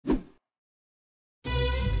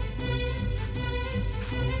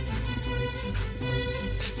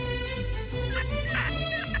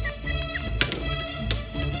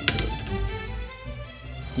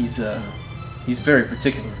He's very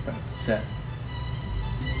particular about the set.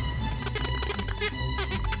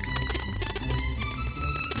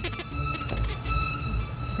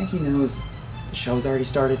 Do you think he knows the show's already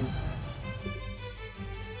started?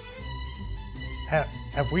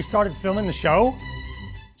 Have we started filming the show?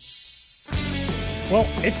 Well,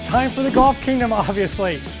 it's time for the Golf Kingdom,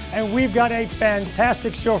 obviously, and we've got a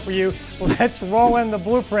fantastic show for you. Let's roll in the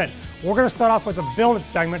blueprint. We're going to start off with a Build It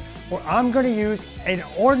segment where I'm going to use an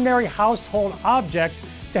ordinary household object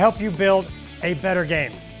to help you build a better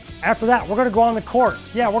game. After that, we're going to go on the course.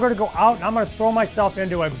 Yeah, we're going to go out and I'm going to throw myself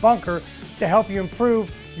into a bunker to help you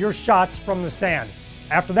improve your shots from the sand.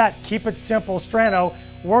 After that, keep it simple, Strano.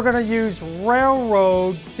 We're going to use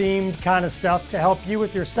railroad themed kind of stuff to help you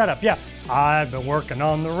with your setup. Yeah, I've been working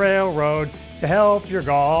on the railroad to help your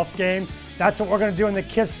golf game. That's what we're going to do in the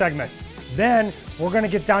Kiss segment. Then we're going to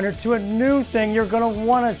get down here to a new thing you're going to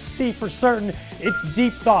want to see for certain. It's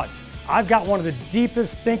deep thoughts. I've got one of the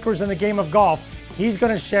deepest thinkers in the game of golf. He's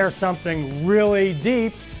going to share something really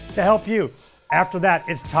deep to help you. After that,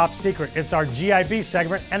 it's Top Secret. It's our GIB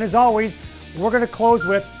segment. And as always, we're going to close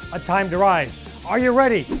with a Time to Rise. Are you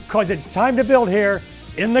ready? Because it's time to build here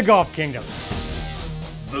in the Golf Kingdom.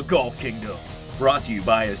 The Golf Kingdom, brought to you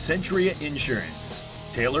by Essentia Insurance,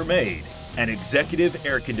 TaylorMade, and Executive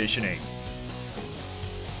Air Conditioning.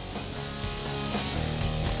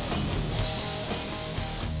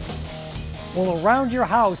 Well, around your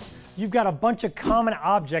house, you've got a bunch of common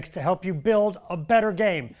objects to help you build a better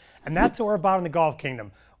game. And that's what we're about in the Golf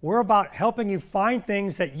Kingdom. We're about helping you find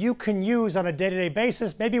things that you can use on a day-to-day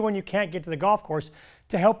basis, maybe when you can't get to the golf course,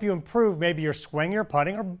 to help you improve maybe your swing, your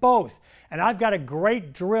putting, or both. And I've got a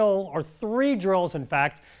great drill, or 3 drills in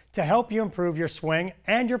fact, to help you improve your swing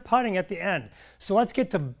and your putting at the end. So let's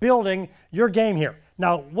get to building your game here.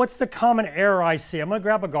 Now, what's the common error I see? I'm going to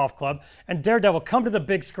grab a golf club, and Daredevil, come to the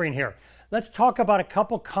big screen here. Let's talk about a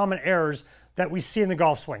couple common errors that we see in the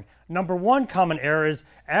golf swing. Number 1 common error is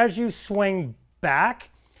as you swing back,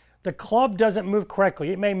 the club doesn't move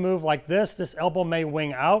correctly. It may move like this elbow may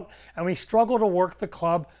wing out, and we struggle to work the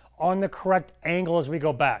club on the correct angle as we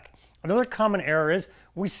go back. Another common error is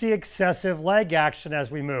we see excessive leg action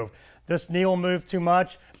as we move. This knee will move too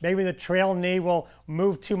much. Maybe the trail knee will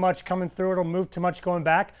move too much coming through. It'll move too much going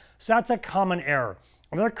back. So that's a common error.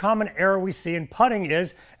 Another common error we see in putting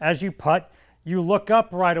is as you putt, you look up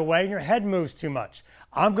right away and your head moves too much.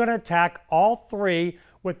 I'm going to attack all 3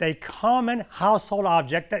 with a common household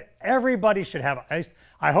object that everybody should have.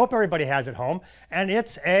 I hope everybody has at home, and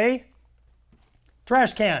it's a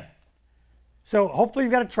trash can. So hopefully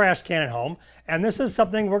you've got a trash can at home, and this is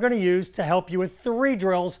something we're going to use to help you with 3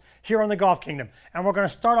 drills here on the Golf Kingdom. And we're going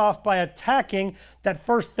to start off by attacking that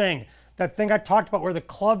first thing, that thing I talked about where the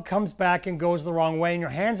club comes back and goes the wrong way and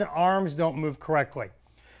your hands and arms don't move correctly.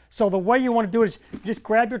 So the way you want to do it is just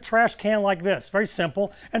grab your trash can like this, very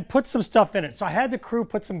simple, and put some stuff in it. So I had the crew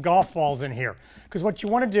put some golf balls in here, because what you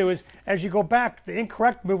want to do is as you go back, the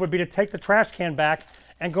incorrect move would be to take the trash can back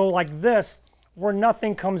and go like this where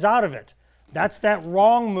nothing comes out of it. That's that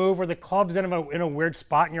wrong move where the club's in a weird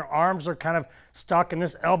spot and your arms are kind of stuck and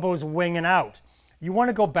this elbow's winging out. You want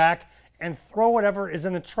to go back and throw whatever is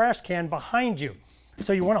in the trash can behind you.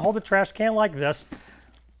 So you want to hold the trash can like this,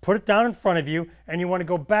 put it down in front of you, and you want to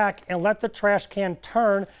go back and let the trash can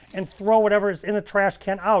turn and throw whatever is in the trash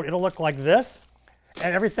can out. It'll look like this,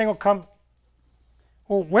 and everything will come.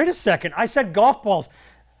 Well, wait a second. I said golf balls.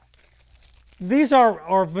 These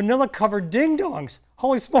are vanilla-covered ding-dongs.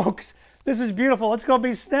 Holy smokes. This is beautiful. It's going to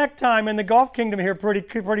be snack time in the Golf Kingdom here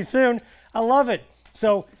pretty soon. I love it.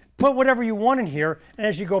 So put whatever you want in here, and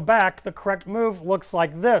as you go back, the correct move looks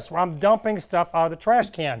like this, where I'm dumping stuff out of the trash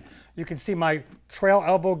can. You can see my trail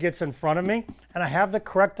elbow gets in front of me, and I have the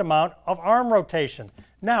correct amount of arm rotation.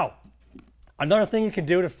 Now, another thing you can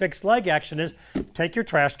do to fix leg action is take your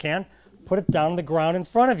trash can, put it down on the ground in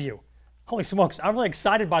front of you. Holy smokes, I'm really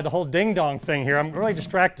excited by the whole ding-dong thing here. I'm really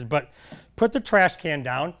distracted, but put the trash can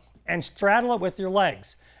down and straddle it with your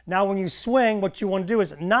legs. Now, when you swing, what you want to do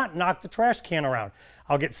is not knock the trash can around.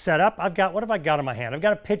 I'll get set up. What have I got in my hand? I've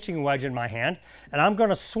got a pitching wedge in my hand, and I'm going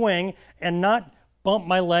to swing and not bump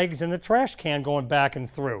my legs in the trash can going back and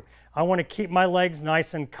through. I want to keep my legs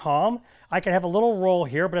nice and calm. I can have a little roll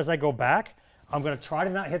here, but as I go back, I'm going to try to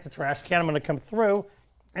not hit the trash can. I'm going to come through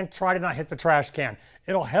and try to not hit the trash can.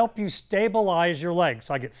 It'll help you stabilize your legs.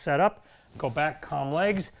 So I get set up, go back, calm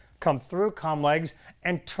legs, come through, calm legs,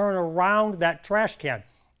 and turn around that trash can.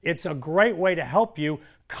 It's a great way to help you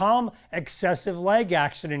calm excessive leg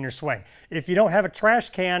action in your swing. If you don't have a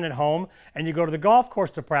trash can at home and you go to the golf course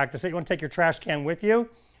to practice it, you want to take your trash can with you,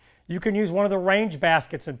 You can use one of the range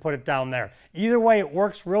baskets and put it down there. Either way, it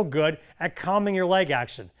works real good at calming your leg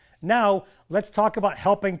action. Now, let's talk about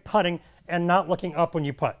helping putting and not looking up when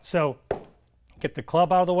you putt. So, get the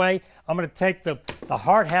club out of the way. I'm going to take the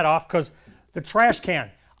hard hat off because the trash can.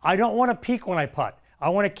 I don't want to peek when I putt. I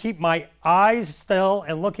want to keep my eyes still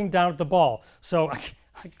and looking down at the ball. So I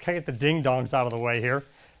can get the ding-dongs out of the way here.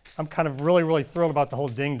 I'm kind of really thrilled about the whole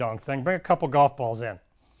ding-dong thing. Bring a couple golf balls in.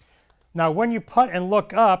 Now, when you putt and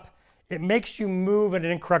look up, it makes you move in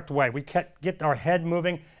an incorrect way. We get our head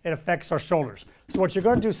moving. It affects our shoulders. So what you're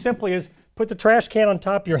going to do simply is put the trash can on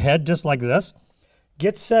top of your head just like this.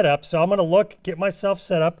 Get set up. So I'm going to look, get myself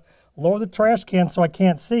set up, lower the trash can so I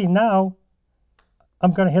can't see. Now,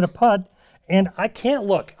 I'm going to hit a putt. And I can't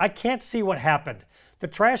look. I can't see what happened. The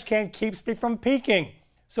trash can keeps me from peeking.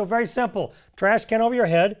 So very simple. Trash can over your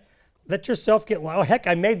head. Let yourself get, oh heck,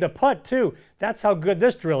 I made the putt too. That's how good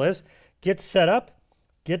this drill is. Get set up,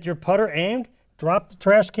 get your putter aimed, drop the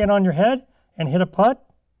trash can on your head and hit a putt.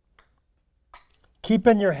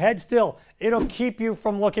 Keeping your head still. It'll keep you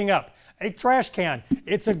from looking up. A trash can.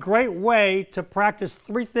 It's a great way to practice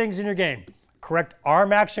 3 things in your game. Correct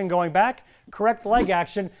arm action going back, correct leg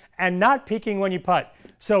action, and not peeking when you putt.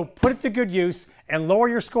 So put it to good use and lower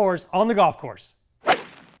your scores on the golf course.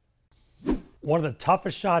 One of the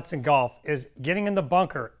toughest shots in golf is getting in the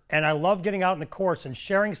bunker, and I love getting out in the course and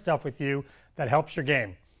sharing stuff with you that helps your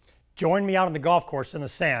game. Join me out on the golf course in the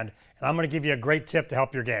sand, and I'm going to give you a great tip to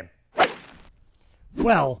help your game.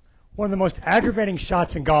 Well, one of the most aggravating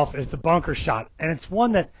shots in golf is the bunker shot, and it's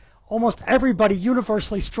one that almost everybody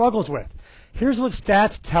universally struggles with. Here's what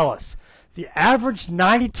stats tell us. The average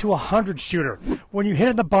 90 to 100 shooter, when you hit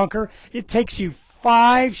in the bunker, it takes you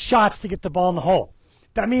 5 shots to get the ball in the hole.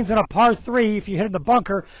 That means in a par 3, if you hit in the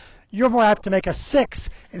bunker, you're more apt to make a 6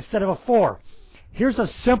 instead of a 4. Here's a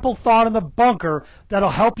simple thought in the bunker that'll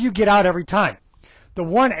help you get out every time. The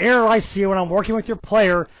one error I see when I'm working with your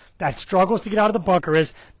player that struggles to get out of the bunker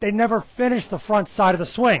is they never finish the front side of the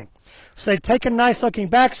swing. So they take a nice looking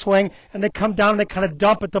backswing and they come down and they kind of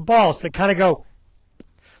dump at the ball. So they kind of go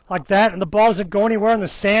like that and the ball doesn't go anywhere and the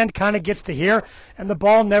sand kind of gets to here and the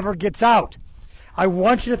ball never gets out. I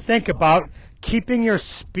want you to think about keeping your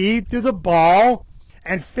speed through the ball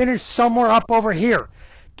and finish somewhere up over here.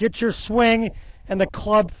 Get your swing and the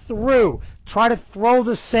club through. Try to throw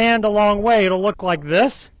the sand a long way. It'll look like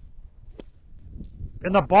this.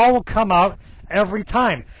 And the ball will come out every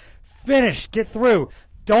time. Finish. Get through.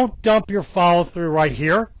 Don't dump your follow through right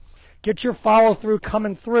here. Get your follow through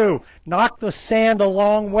coming through. Knock the sand a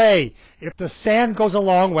long way. If the sand goes a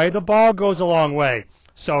long way, the ball goes a long way.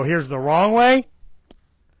 So here's the wrong way.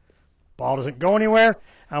 Ball doesn't go anywhere.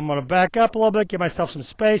 I'm going to back up a little bit, give myself some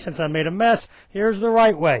space since I made a mess. Here's the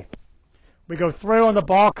right way. We go through and the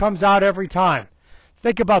ball comes out every time.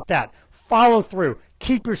 Think about that. Follow through.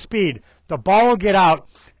 Keep your speed. The ball will get out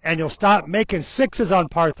and you'll stop making 6s on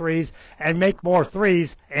par 3s and make more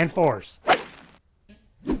 3s and 4s.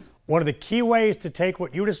 One of the key ways to take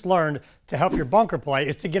what you just learned to help your bunker play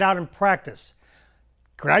is to get out and practice.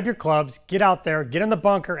 Grab your clubs, get out there, get in the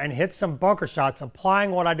bunker, and hit some bunker shots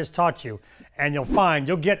applying what I just taught you. And you'll find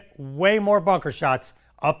you'll get way more bunker shots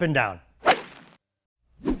up and down.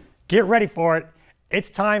 Get ready for it. It's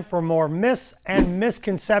time for more myths and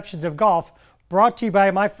misconceptions of golf brought to you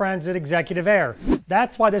by my friends at Executive Air.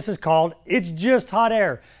 That's why this is called It's Just Hot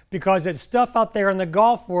Air, because it's stuff out there in the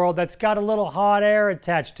golf world that's got a little hot air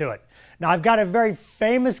attached to it. Now, I've got a very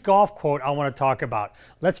famous golf quote I want to talk about.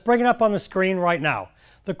 Let's bring it up on the screen right now.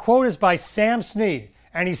 The quote is by Sam Snead,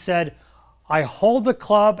 and he said, "I hold the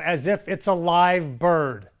club as if it's a live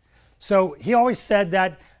bird." So he always said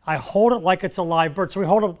that I hold it like it's a live bird. So we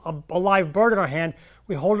hold a live bird in our hand.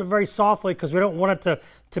 We hold it very softly because we don't want it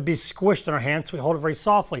to be squished in our hands. So we hold it very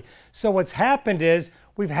softly. So what's happened is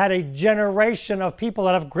we've had a generation of people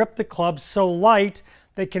that have gripped the club so light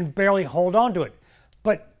they can barely hold on to it.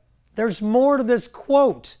 But there's more to this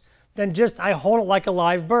quote than just I hold it like a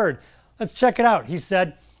live bird. Let's check it out. He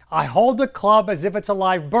said, "I hold the club as if it's a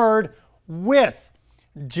live bird with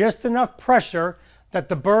just enough pressure that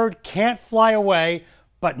the bird can't fly away,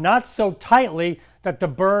 but not so tightly that the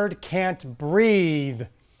bird can't breathe."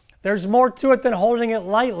 There's more to it than holding it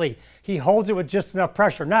lightly. He holds it with just enough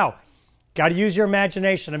pressure. Now, got to use your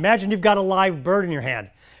imagination. Imagine you've got a live bird in your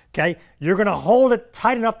hand. Okay, you're going to hold it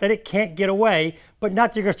tight enough that it can't get away, but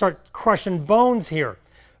not that you're going to start crushing bones here.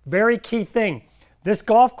 Very key thing. This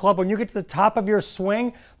golf club, when you get to the top of your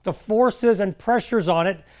swing, the forces and pressures on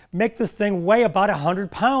it make this thing weigh about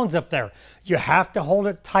 100 pounds up there. You have to hold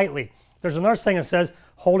it tightly. There's another saying that says,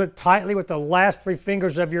 hold it tightly with the last 3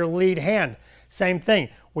 fingers of your lead hand. Same thing.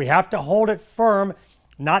 We have to hold it firm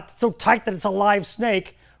Not so tight that it's a live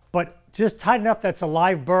snake, but just tight enough that it's a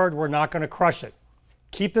live bird. We're not going to crush it.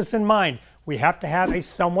 Keep this in mind. We have to have a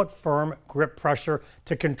somewhat firm grip pressure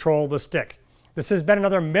to control the stick. This has been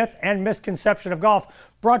another myth and misconception of golf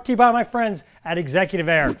brought to you by my friends at Executive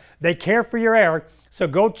Air. They care for your air, so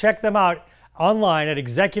go check them out online at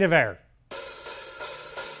Executive Air.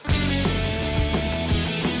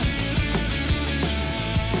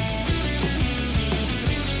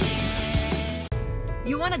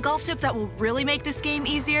 You want a golf tip that will really make this game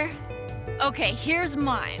easier? Okay, here's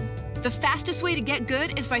mine. The fastest way to get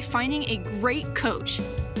good is by finding a great coach.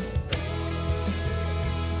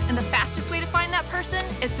 And the fastest way to find that person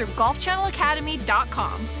is through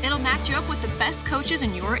golfchannelacademy.com. It'll match you up with the best coaches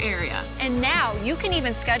in your area. And now you can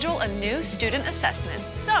even schedule a new student assessment.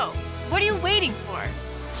 So, what are you waiting for?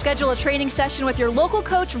 Schedule a training session with your local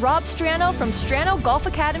coach, Rob Strano from Strano Golf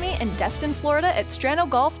Academy in Destin, Florida at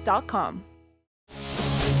stranogolf.com.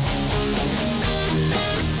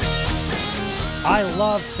 I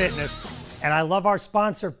love fitness, and I love our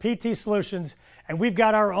sponsor, PT Solutions, and we've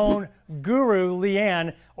got our own guru,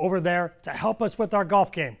 Leanne, over there to help us with our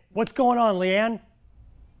golf game. What's going on, Leanne?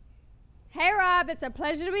 Hey, Rob, it's a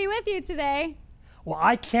pleasure to be with you today. Well,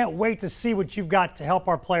 I can't wait to see what you've got to help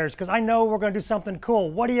our players, because I know we're going to do something cool.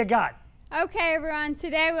 What do you got? Okay, everyone,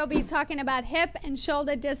 today we'll be talking about hip and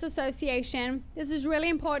shoulder disassociation. This is really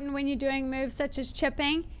important when you're doing moves such as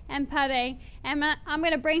chipping and putting. And I'm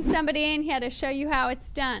going to bring somebody in here to show you how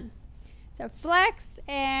it's done. So flex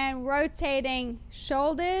and rotating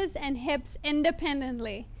shoulders and hips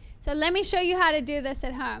independently. So let me show you how to do this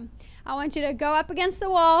at home. I want you to go up against the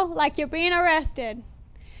wall like you're being arrested.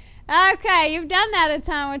 Okay, you've done that a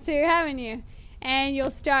time or two, haven't you? And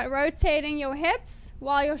you'll start rotating your hips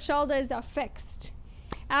while your shoulders are fixed.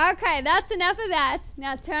 Okay, that's enough of that.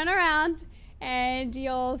 Now turn around and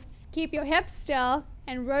you'll keep your hips still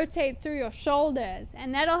and rotate through your shoulders.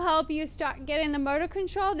 And that'll help you start getting the motor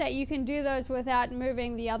control that you can do those without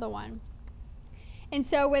moving the other one. And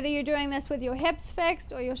so whether you're doing this with your hips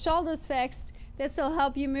fixed or your shoulders fixed, this will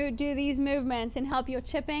help you do these movements and help your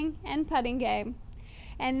chipping and putting game.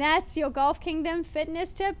 And that's your Golf Kingdom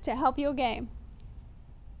fitness tip to help your game.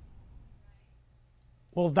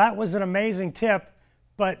 Well, that was an amazing tip,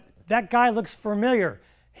 but that guy looks familiar.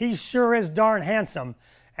 He sure is darn handsome.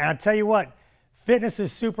 And I'll tell you what, fitness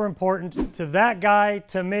is super important to that guy,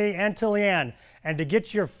 to me, and to Leanne. And to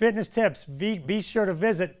get your fitness tips, be sure to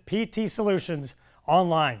visit PT Solutions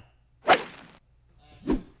online.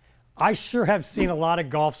 I sure have seen a lot of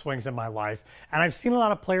golf swings in my life, and I've seen a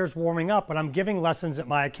lot of players warming up when I'm giving lessons at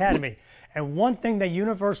my academy. And one thing they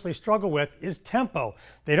universally struggle with is tempo.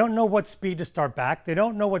 They don't know what speed to start back, they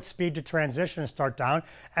don't know what speed to transition and start down,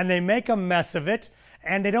 and they make a mess of it,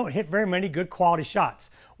 and they don't hit very many good quality shots.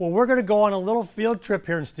 Well, we're going to go on a little field trip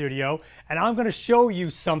here in studio, and I'm going to show you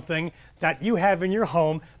something that you have in your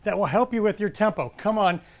home that will help you with your tempo. Come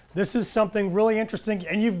on, this is something really interesting,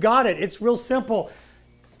 and you've got it. It's real simple.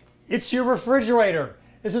 It's your refrigerator.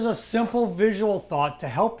 This is a simple visual thought to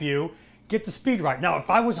help you get the speed right. Now, if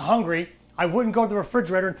I was hungry, I wouldn't go to the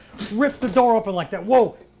refrigerator and rip the door open like that.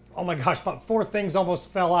 Whoa, oh my gosh, about 4 things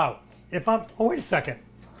almost fell out. Oh, wait a second.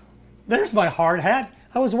 There's my hard hat.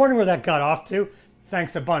 I was wondering where that got off to.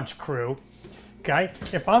 Thanks a bunch, crew. Okay,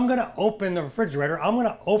 if I'm gonna open the refrigerator, I'm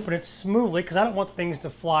gonna open it smoothly because I don't want things to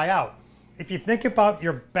fly out. If you think about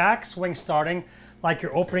your backswing starting like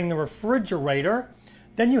you're opening the refrigerator,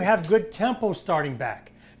 then you have good tempo starting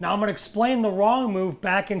back. Now I'm going to explain the wrong move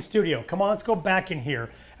back in studio. Come on, let's go back in here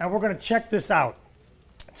and we're going to check this out.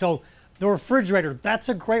 So the refrigerator, that's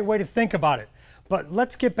a great way to think about it. But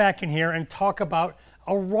let's get back in here and talk about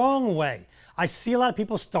a wrong way. I see a lot of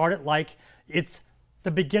people start it like it's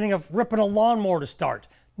the beginning of ripping a lawnmower to start.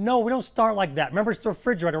 No, we don't start like that. Remember, it's the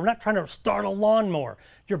refrigerator. We're not trying to start a lawnmower.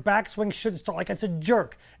 Your backswing shouldn't start like it's a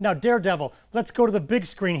jerk. Now, Daredevil, let's go to the big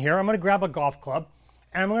screen here. I'm going to grab a golf club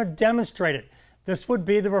and I'm going to demonstrate it. This would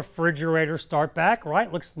be the refrigerator start back,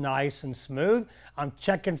 right? Looks nice and smooth. I'm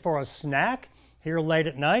checking for a snack here late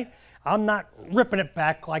at night. I'm not ripping it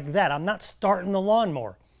back like that. I'm not starting the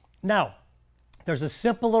lawnmower. Now, there's a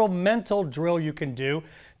simple little mental drill you can do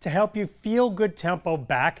to help you feel good tempo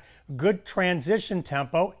back, good transition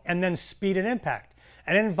tempo, and then speed and impact.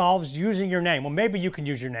 And it involves using your name. Well, maybe you can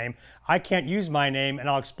use your name. I can't use my name, and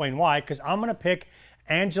I'll explain why, because I'm going to pick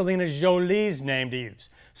Angelina Jolie's name to use.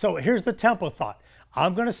 So here's the tempo thought.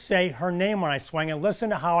 I'm going to say her name when I swing and listen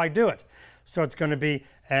to how I do it. So it's going to be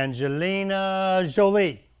Angelina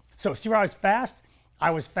Jolie. So see where I was fast? I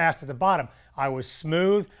was fast at the bottom. I was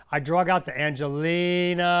smooth. I drug out the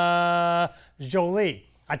Angelina Jolie.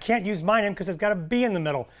 I can't use my name because it's got a B in the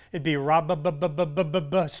middle. It'd be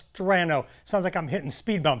Strano. Sounds like I'm hitting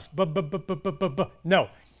speed bumps. No.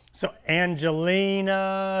 So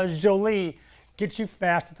Angelina Jolie gets you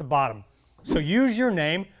fast at the bottom. So use your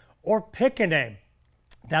name or pick a name.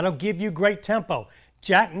 That'll give you great tempo.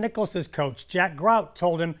 Jack Nicklaus's coach, Jack Grout,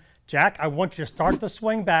 told him, Jack, I want you to start the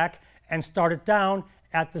swing back and start it down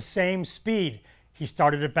at the same speed. He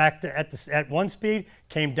started it back at one speed,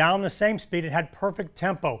 came down the same speed, it had perfect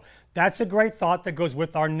tempo. That's a great thought that goes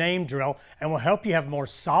with our name drill and will help you have more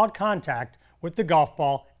solid contact with the golf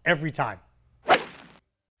ball every time.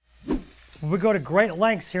 We go to great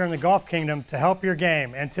lengths here in the Golf Kingdom to help your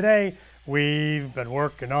game. And today, we've been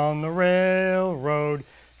working on the railroad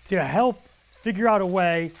to help figure out a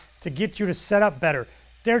way to get you to set up better.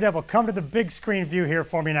 Daredevil, come to the big screen view here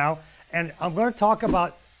for me now. And I'm going to talk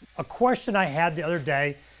about a question I had the other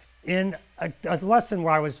day in a lesson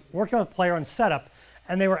where I was working with a player on setup,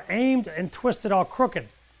 and they were aimed and twisted all crooked.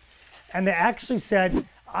 And they actually said,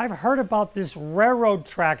 I've heard about this railroad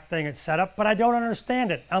track thing at setup, but I don't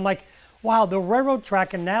understand it. I'm like, wow, the railroad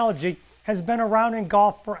track analogy has been around in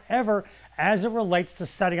golf forever as it relates to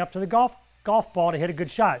setting up to the golf ball to hit a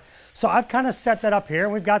good shot. So I've kind of set that up here.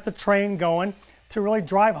 We've got the train going to really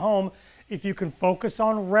drive home. If you can focus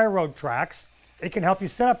on railroad tracks, it can help you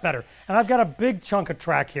set up better. And I've got a big chunk of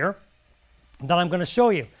track here that I'm going to show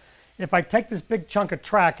you. If I take this big chunk of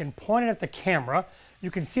track and point it at the camera, you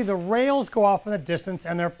can see the rails go off in the distance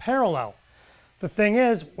and they're parallel. The thing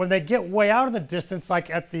is, when they get way out in the distance, like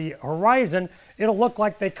at the horizon, it'll look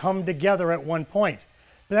like they come together at one point.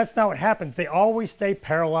 But that's not what happens. They always stay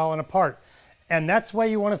parallel and apart. And that's the way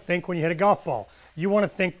you want to think when you hit a golf ball. You want to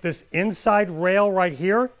think this inside rail right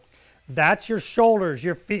here, that's your shoulders,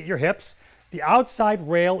 your feet, your hips. The outside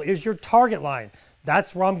rail is your target line.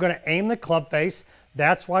 That's where I'm going to aim the club face.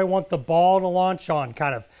 That's where I want the ball to launch on,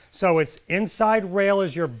 kind of. So it's inside rail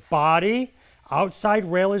is your body, outside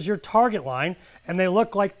rail is your target line, and they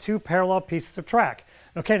look like two parallel pieces of track.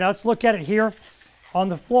 Okay, now let's look at it here on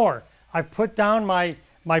the floor. I've put down my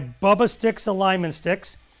Bubba Sticks alignment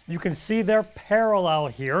sticks. You can see they're parallel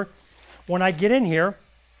here. When I get in here,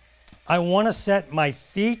 I want to set my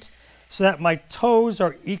feet so that my toes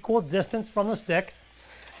are equal distance from the stick.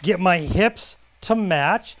 Get my hips to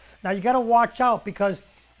match. Now you got to watch out because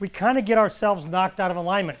we kind of get ourselves knocked out of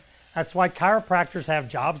alignment. That's why chiropractors have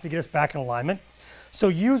jobs to get us back in alignment. So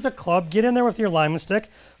use a club, get in there with your alignment stick,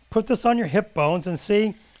 put this on your hip bones and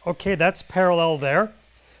see, okay, that's parallel there.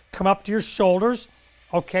 Come up to your shoulders.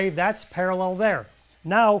 Okay, that's parallel there.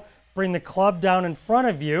 Now bring the club down in front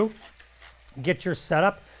of you, get your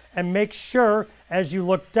setup, and make sure as you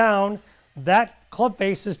look down, that club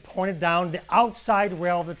face is pointed down the outside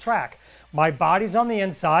rail of the track. My body's on the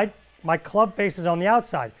inside, my club face is on the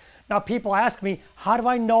outside. Now people ask me, how do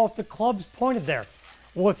I know if the club's pointed there?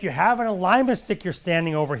 Well, if you have an alignment stick you're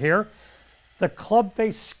standing over here, the club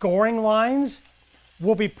face scoring lines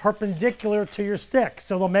will be perpendicular to your stick,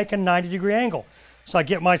 so they'll make a 90-degree angle. So I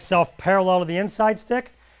get myself parallel to the inside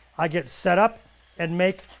stick, I get set up and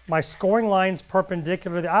make my scoring lines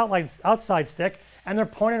perpendicular to the outside stick, and they're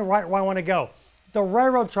pointed right where I want to go. The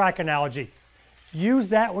railroad track analogy. Use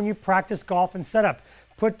that when you practice golf and setup.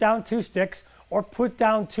 Put down two sticks or put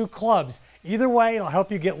down two clubs. Either way, it'll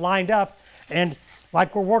help you get lined up. And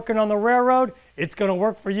like we're working on the railroad, it's going to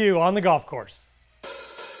work for you on the golf course.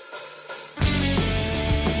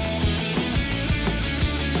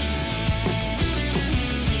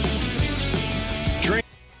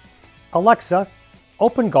 Alexa,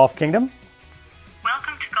 open Golf Kingdom.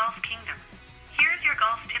 Welcome to Golf Kingdom. Here's your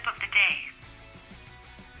golf tip of the day.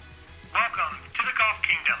 Welcome to the Golf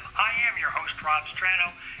Kingdom. I am your host, Rob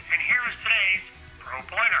Strano, and here is today's Pro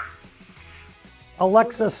Pointer.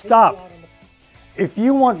 Alexa, stop. If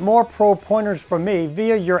you want more pro pointers from me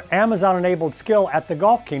via your Amazon-enabled skill at the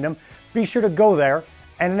Golf Kingdom, be sure to go there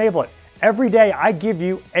and enable it. Every day I give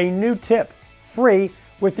you a new tip free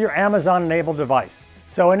with your Amazon-enabled device.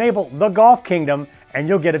 So enable the Golf Kingdom and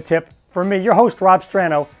you'll get a tip from me, your host, Rob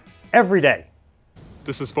Strano, every day.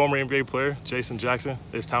 This is former NBA player Jason Jackson.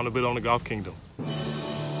 It's time to bid on the Golf Kingdom.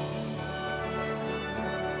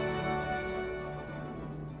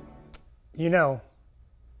 You know,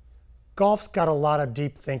 golf's got a lot of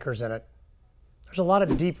deep thinkers in it. There's a lot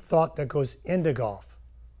of deep thought that goes into golf.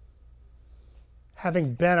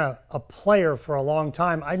 Having been a player for a long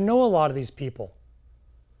time, I know a lot of these people.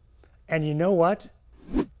 And you know what?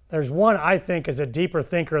 There's one I think is a deeper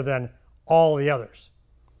thinker than all the others.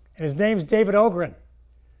 And his name's David Ogrin.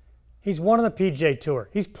 He's won on the PGA Tour.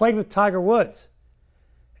 He's played with Tiger Woods.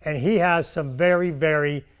 And he has some very,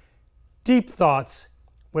 very deep thoughts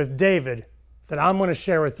with David, that I'm going to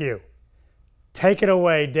share with you. Take it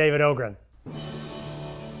away, David Ogrin.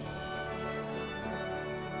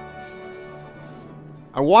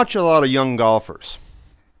 I watch a lot of young golfers,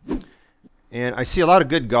 and I see a lot of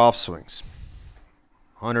good golf swings.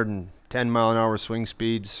 110-mile-an-hour swing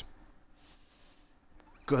speeds,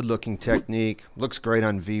 good-looking technique, looks great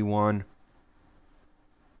on V1.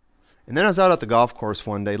 And then I was out at the golf course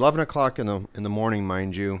one day, 11 o'clock in the morning,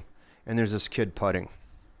 mind you, and there's this kid putting,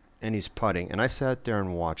 and he's putting, and I sat there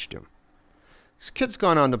and watched him. This kid's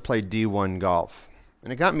gone on to play D1 golf,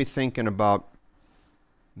 and it got me thinking about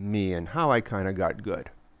me and how I kind of got good.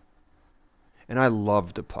 And I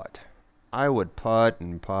loved to putt. I would putt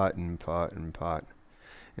and putt and putt and putt.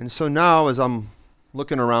 And so now as I'm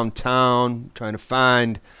looking around town trying to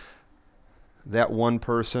find that one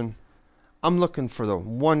person, I'm looking for the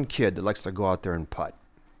one kid that likes to go out there and putt.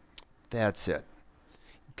 That's it.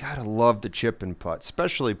 You gotta love to chip and putt,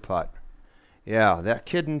 especially putt. Yeah, that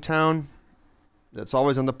kid in town that's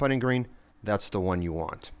always on the putting green, that's the one you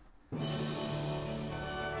want.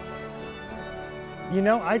 You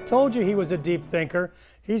know, I told you he was a deep thinker.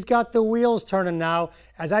 He's got the wheels turning now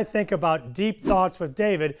as I think about deep thoughts with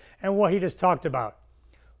David and what he just talked about.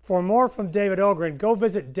 For more from David Ogrin, go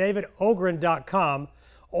visit davidogrin.com,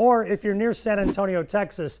 or if you're near San Antonio,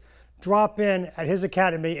 Texas, drop in at his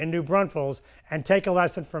academy in New Braunfels and take a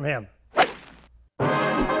lesson from him.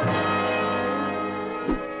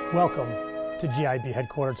 Welcome to GIB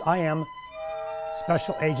headquarters. I am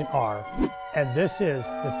Special Agent R, and this is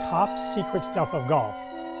the top secret stuff of golf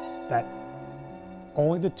that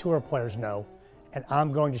only the tour players know, and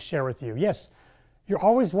I'm going to share with you. Yes, you're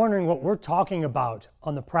always wondering what we're talking about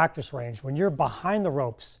on the practice range when you're behind the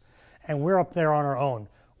ropes and we're up there on our own.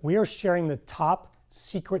 We are sharing the top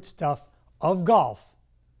secret stuff of golf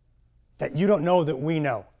that you don't know that we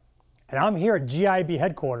know. And I'm here at GIB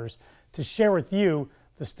headquarters to share with you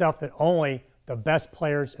the stuff that only the best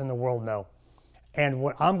players in the world know. And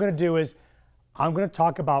what I'm going to do is I'm going to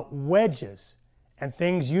talk about wedges and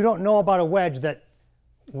things you don't know about a wedge that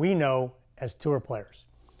we know as tour players.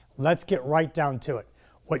 Let's get right down to it.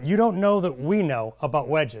 What you don't know that we know about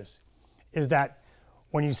wedges is that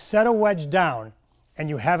when you set a wedge down and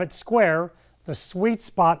you have it square, the sweet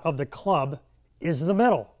spot of the club is the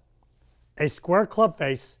middle. A square club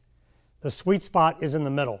face, the sweet spot is in the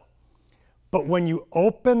middle. But when you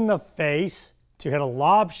open the face to hit a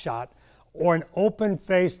lob shot or an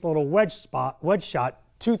open-faced little wedge shot,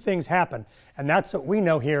 two things happen. And that's what we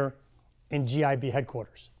know here in GIB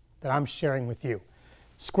headquarters that I'm sharing with you.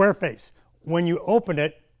 Square face. When you open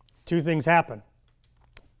it, two things happen.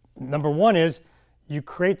 Number one is you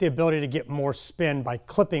create the ability to get more spin by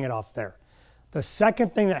clipping it off there. The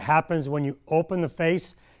second thing that happens when you open the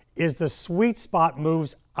face is the sweet spot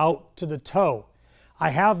moves out to the toe.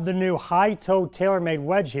 I have the new high toe TaylorMade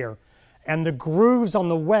wedge here, and the grooves on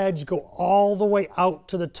the wedge go all the way out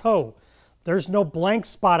to the toe. There's no blank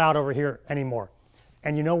spot out over here anymore.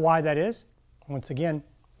 And you know why that is? Once again,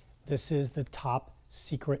 this is the top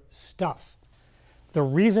secret stuff. The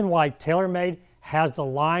reason why TaylorMade has the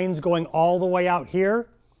lines going all the way out here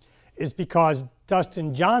is because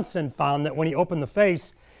Dustin Johnson found that when he opened the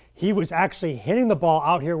face, he was actually hitting the ball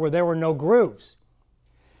out here where there were no grooves.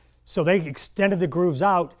 So they extended the grooves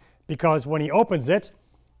out because when he opens it,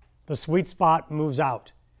 the sweet spot moves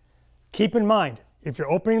out. Keep in mind, if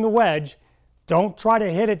you're opening the wedge, don't try to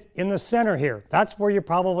hit it in the center here. That's where you're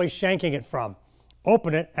probably shanking it from.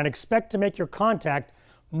 Open it and expect to make your contact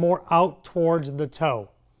more out towards the toe.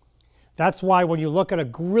 That's why when you look at a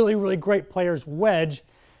really, really great player's wedge,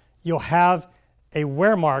 you'll have a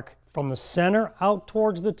wear mark from the center out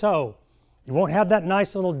towards the toe. You won't have that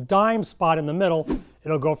nice little dime spot in the middle.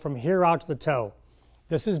 It'll go from here out to the toe.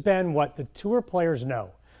 This has been what the tour players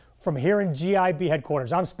know. From here in GIB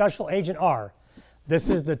headquarters, I'm Special Agent R. This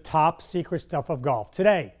is the top secret stuff of golf.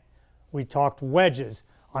 Today, we talked wedges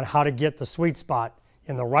on how to get the sweet spot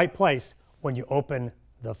in the right place when you open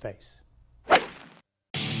the face.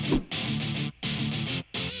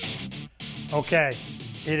 Okay,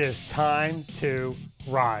 it is time to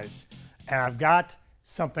rise. And I've got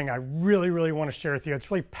something I really, really want to share with you.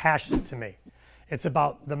 It's really passionate to me. It's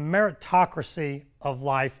about the meritocracy of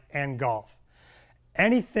life and golf.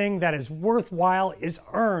 Anything that is worthwhile is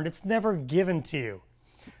earned. It's never given to you.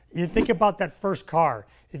 You think about that first car.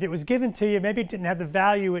 If it was given to you, maybe it didn't have the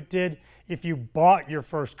value it did if you bought your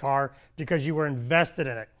first car because you were invested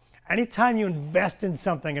in it. Anytime you invest in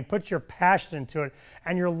something and put your passion into it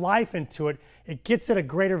and your life into it, it gets at a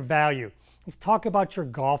greater value. Let's talk about your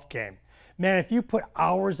golf game. Man, if you put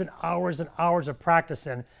hours and hours and hours of practice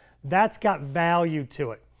in, that's got value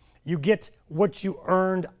to it. You get what you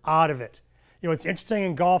earned out of it. You know, what's interesting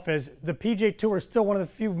in golf is the PGA Tour is still one of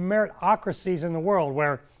the few meritocracies in the world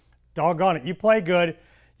where, doggone it, you play good,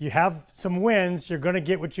 you have some wins, you're going to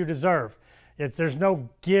get what you deserve. There's no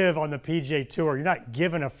give on the PGA Tour. You're not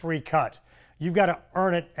given a free cut. You've got to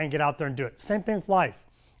earn it and get out there and do it. Same thing with life.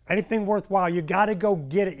 Anything worthwhile, you got to go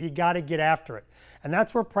get it. You got to get after it. And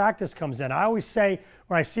that's where practice comes in. I always say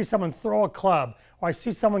when I see someone throw a club or I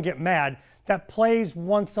see someone get mad, that plays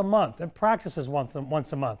once a month and practices once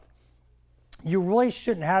a month. You really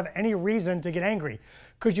shouldn't have any reason to get angry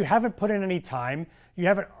because you haven't put in any time. You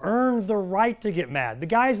haven't earned the right to get mad. The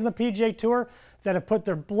guys in the PGA Tour that have put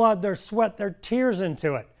their blood, their sweat, their tears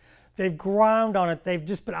into it, they've ground on it. They've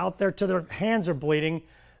just been out there till their hands are bleeding.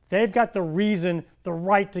 They've got the reason, the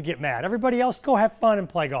right to get mad. Everybody else, go have fun and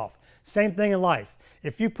play golf. Same thing in life.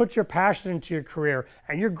 If you put your passion into your career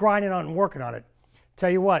and you're grinding on it and working on it, tell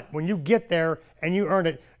you what, when you get there and you earn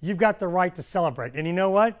it, you've got the right to celebrate. And you know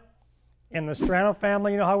what? In the Strano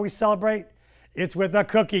family, you know how we celebrate? It's with a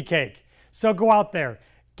cookie cake. So go out there,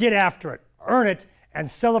 get after it, earn it, and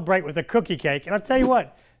celebrate with a cookie cake. And I'll tell you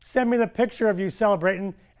what, send me the picture of you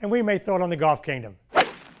celebrating, and we may throw it on the Golf Kingdom.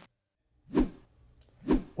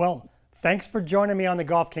 Well, thanks for joining me on the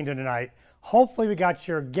Golf Kingdom tonight. Hopefully we got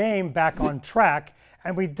your game back on track,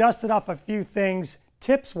 and we dusted off a few things,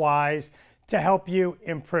 tips-wise, to help you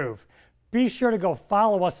improve. Be sure to go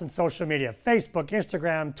follow us on social media, Facebook,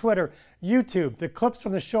 Instagram, Twitter, YouTube. The clips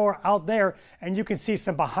from the show are out there, and you can see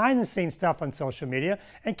some behind-the-scenes stuff on social media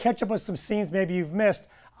and catch up with some scenes maybe you've missed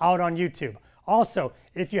out on YouTube. Also,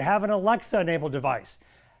 if you have an Alexa-enabled device,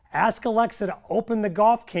 ask Alexa to open the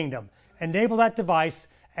Golf Kingdom. Enable that device,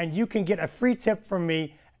 and you can get a free tip from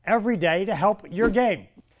me every day to help your game.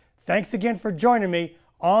 Thanks again for joining me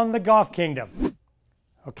on the Golf Kingdom.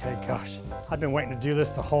 Okay, gosh, I've been waiting to do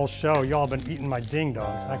this the whole show. Y'all have been eating my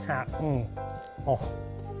ding-dongs. I can't, Oh,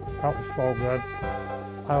 that was so good.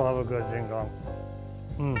 I love a good ding-dong.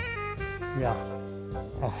 Yeah.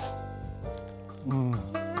 Oh.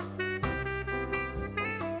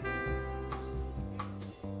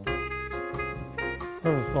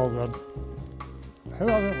 This is so good. Who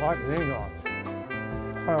doesn't like ding-dongs?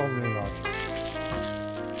 I love ding-dongs.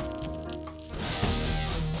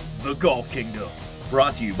 The Golf Kingdom,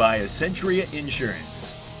 brought to you by Essentia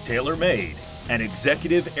Insurance, Tailor Made, and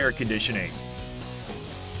Executive Air Conditioning.